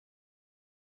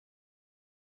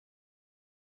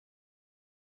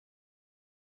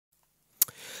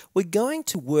We're going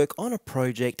to work on a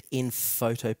project in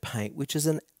Photo Paint, which is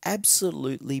an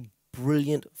absolutely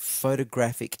brilliant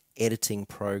photographic editing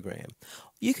program.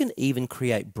 You can even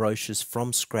create brochures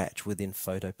from scratch within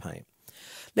Photo Paint.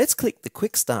 Let's click the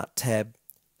Quick Start tab,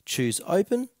 choose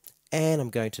Open, and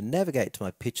I'm going to navigate to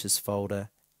my Pictures folder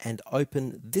and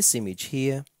open this image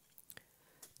here.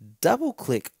 Double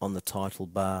click on the title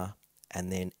bar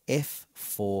and then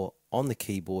F4 on the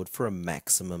keyboard for a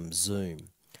maximum zoom.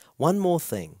 One more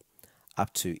thing,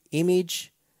 up to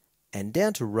Image and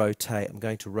down to Rotate. I'm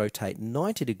going to rotate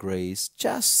 90 degrees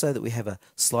just so that we have a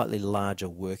slightly larger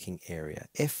working area.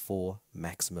 F4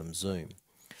 maximum zoom.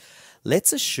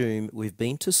 Let's assume we've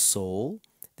been to Saul.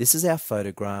 This is our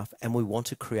photograph and we want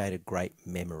to create a great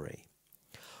memory.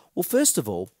 Well, first of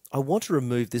all, I want to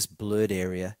remove this blurred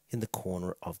area in the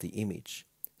corner of the image.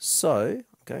 So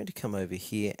I'm going to come over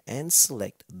here and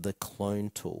select the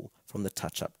Clone tool from the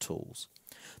Touch-Up tools.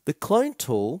 The Clone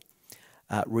tool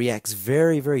reacts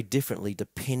very differently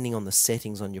depending on the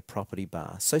settings on your property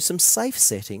bar. So some safe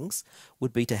settings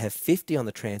would be to have 50 on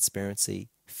the transparency,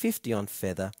 50 on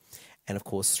feather, and of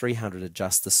course 300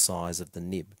 adjust the size of the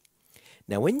nib.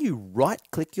 Now when you right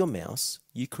click your mouse,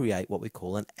 you create what we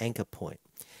call an anchor point.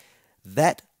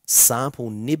 That sample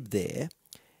nib there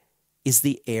is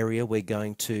the area we're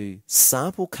going to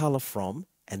sample color from,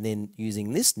 and then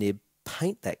using this nib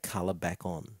paint that color back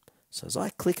on. So as I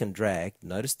click and drag,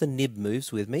 notice the nib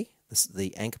moves with me,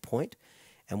 the anchor point,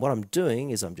 and what I'm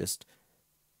doing is I'm just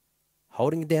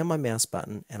holding down my mouse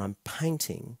button and I'm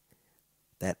painting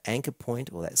that anchor point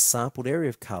or that sampled area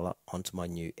of color onto my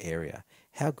new area.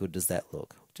 How good does that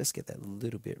look? Just get that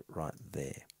little bit right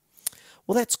there.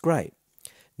 Well, that's great.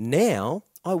 Now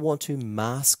I want to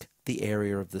mask the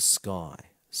area of the sky.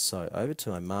 So over to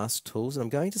my mask tools, and I'm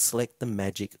going to select the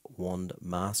Magic Wand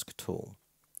Mask tool.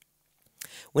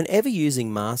 Whenever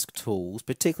using mask tools,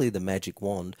 particularly the Magic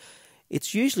Wand,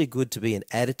 it's usually good to be in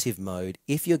additive mode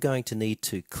if you're going to need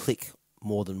to click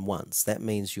more than once. That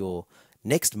means your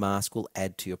next mask will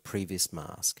add to your previous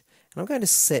mask. And I'm going to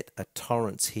set a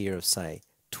tolerance here of say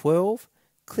 12,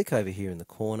 click over here in the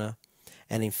corner,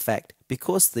 and in fact,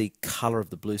 because the color of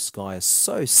the blue sky is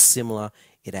so similar,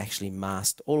 it actually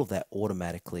masked all of that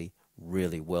automatically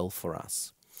really well for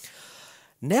us.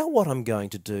 Now what I'm going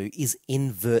to do is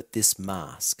invert this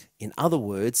mask. In other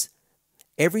words,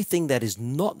 everything that is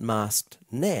not masked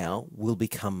now will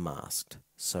become masked.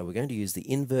 So we're going to use the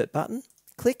invert button,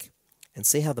 click, and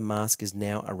see how the mask is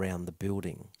now around the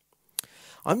building.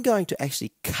 I'm going to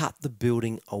actually cut the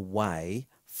building away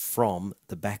from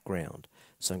the background.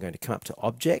 So I'm going to come up to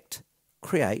Object,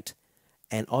 Create,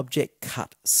 and Object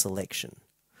Cut Selection.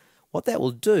 What that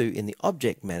will do in the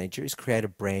Object Manager is create a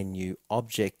brand new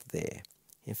object there.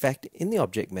 In fact, in the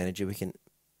Object Manager we can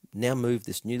now move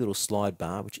this new little slide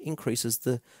bar which increases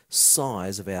the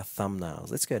size of our thumbnails.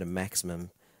 Let's go to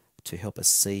maximum to help us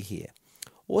see here.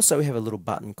 Also we have a little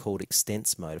button called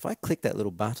Extents Mode. If I click that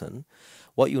little button,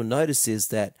 what you'll notice is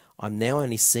that I'm now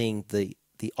only seeing the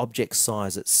object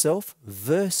size itself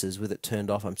versus with it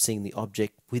turned off I'm seeing the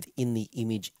object within the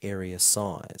image area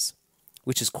size,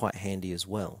 which is quite handy as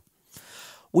well.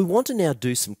 We want to now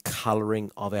do some colouring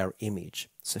of our image.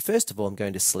 So first of all I'm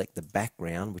going to select the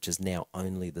background, which is now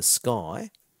only the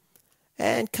sky,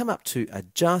 and come up to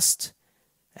Adjust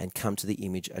and come to the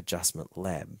Image Adjustment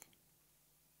Lab.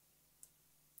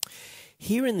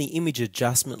 Here in the Image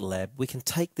Adjustment Lab we can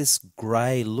take this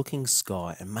grey looking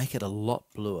sky and make it a lot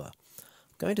bluer.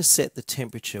 I'm going to set the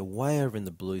temperature way over in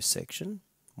the blue section,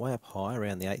 way up high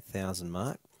around the 8000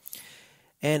 mark,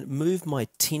 and move my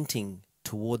tinting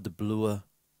toward the bluer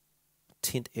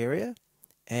tint area,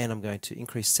 and I'm going to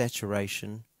increase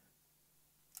saturation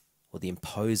or the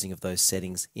imposing of those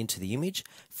settings into the image.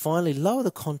 Finally lower the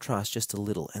contrast just a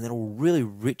little and that will really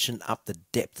richen up the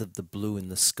depth of the blue in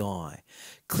the sky.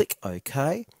 Click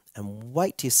OK and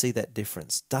wait till you see that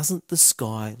difference. Doesn't the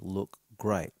sky look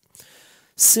great?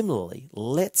 Similarly,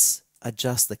 let's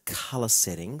adjust the color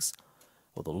settings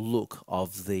or the look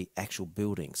of the actual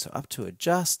building. So up to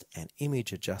Adjust and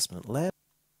Image Adjustment Lab.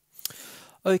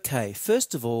 Okay,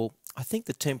 first of all, I think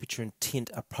the temperature and tint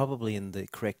are probably in the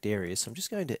correct area, so I'm just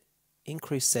going to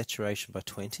increase saturation by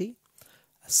 20,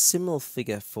 a similar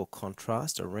figure for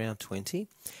contrast around 20,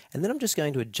 and then I'm just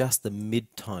going to adjust the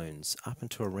mid-tones up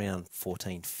into around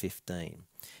 14, 15.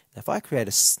 Now if I create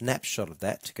a snapshot of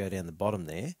that to go down the bottom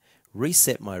there,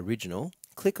 reset my original,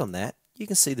 click on that, you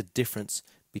can see the difference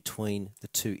between the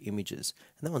two images.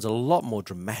 And that one's a lot more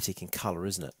dramatic in colour,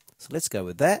 isn't it? So let's go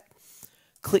with that.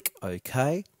 Click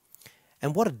OK.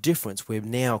 And what a difference we're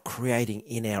now creating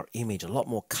in our image. A lot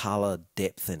more colour,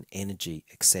 depth and energy,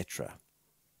 etc.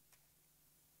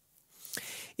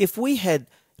 If we had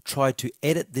tried to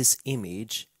edit this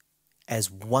image as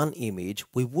one image,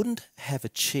 we wouldn't have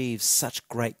achieved such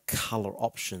great color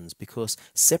options because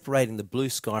separating the blue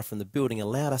sky from the building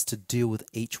allowed us to deal with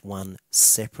each one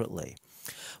separately.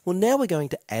 Well, now we're going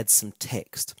to add some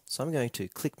text. So I'm going to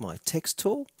click my text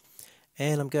tool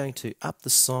and I'm going to up the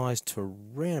size to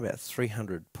around about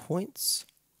 300 points,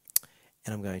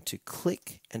 and I'm going to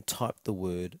click and type the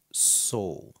word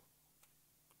Saul.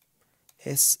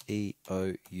 S-E-O-U-L.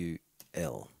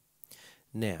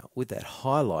 Now, with that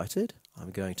highlighted,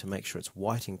 I'm going to make sure it's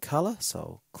white in color, so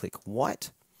I'll click white.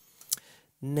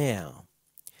 Now,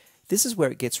 this is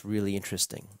where it gets really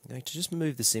interesting. I'm going to just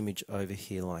move this image over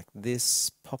here like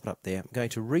this, pop it up there. I'm going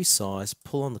to resize,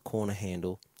 pull on the corner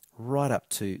handle right up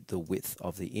to the width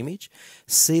of the image.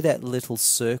 See that little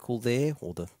circle there,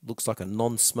 or the looks like a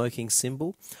non-smoking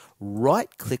symbol?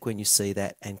 Right click when you see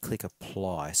that and click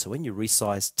apply. So when you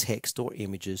resize text or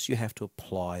images, you have to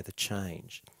apply the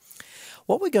change.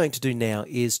 What we're going to do now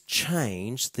is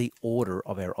change the order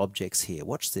of our objects here.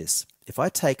 Watch this. If I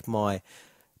take my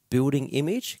building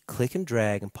image, click and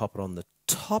drag and pop it on the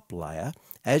top layer,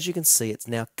 as you can see it's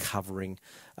now covering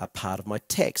a part of my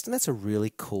text, and that's a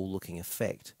really cool looking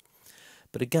effect.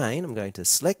 But again, I'm going to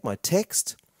select my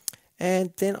text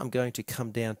and then I'm going to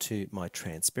come down to my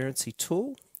transparency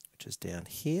tool, which is down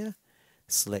here,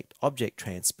 select object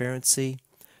transparency,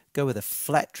 go with a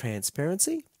flat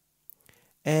transparency,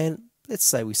 and let's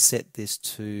say we set this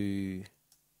to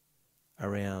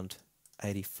around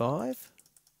 85.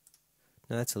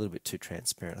 Now that's a little bit too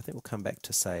transparent. I think we'll come back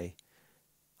to, say,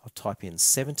 I'll type in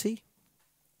 70.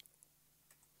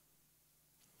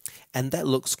 And that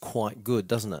looks quite good,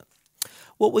 doesn't it?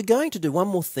 Well, we're going to do one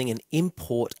more thing and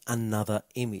import another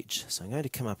image. So I'm going to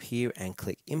come up here and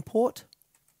click import.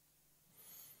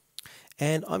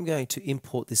 And I'm going to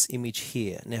import this image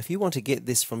here. Now, if you want to get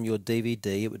this from your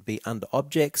DVD, it would be under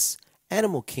Objects,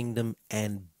 Animal Kingdom,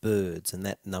 and Birds, and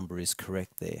that number is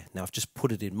correct there. Now, I've just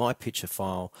put it in my picture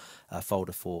file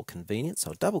folder for convenience. So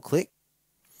I'll double click.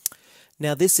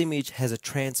 Now, this image has a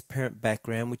transparent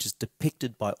background, which is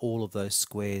depicted by all of those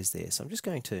squares there. So I'm just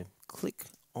going to click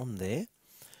on there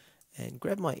and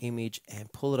grab my image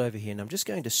and pull it over here, and I'm just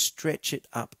going to stretch it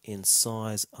up in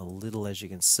size a little, as you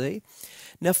can see.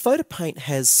 Now, PhotoPaint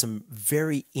has some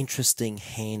very interesting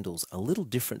handles, a little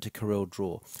different to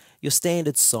CorelDRAW. Your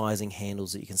standard sizing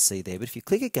handles that you can see there, but if you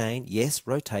click again, yes,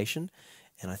 rotation,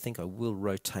 and I think I will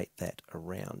rotate that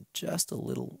around just a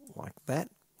little like that.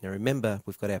 Now remember,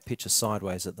 we've got our picture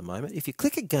sideways at the moment. If you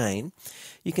click again,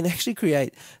 you can actually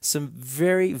create some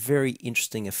very, very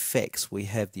interesting effects. We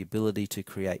have the ability to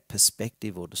create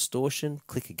perspective or distortion.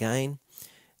 Click again,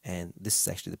 and this is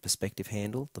actually the perspective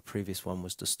handle. The previous one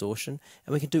was distortion.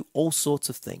 And we can do all sorts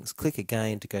of things. Click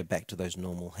again to go back to those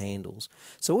normal handles.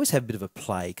 So always have a bit of a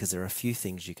play because there are a few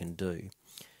things you can do.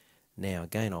 Now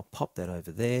again, I'll pop that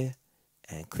over there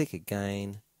and click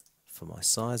again for my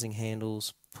sizing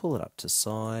handles. Pull it up to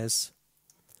size,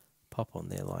 pop on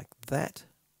there like that.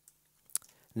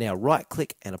 Now right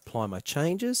click and apply my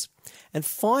changes. And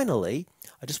finally,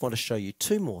 I just want to show you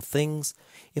two more things.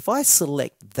 If I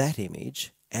select that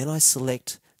image and I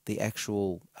select the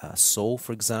actual Saul,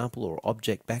 for example, or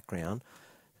object background,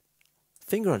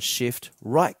 finger on shift,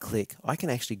 right click, I can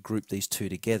actually group these two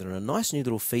together. And a nice new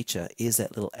little feature is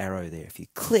that little arrow there. If you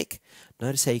click,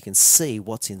 notice how you can see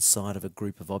what's inside of a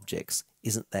group of objects.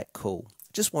 Isn't that cool?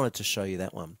 Just wanted to show you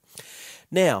that one.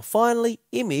 Now, finally,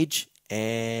 image,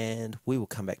 and we will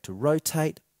come back to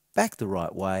rotate, back the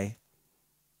right way.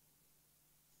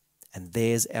 And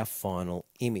there's our final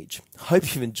image.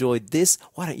 Hope you've enjoyed this.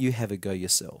 Why don't you have a go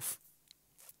yourself?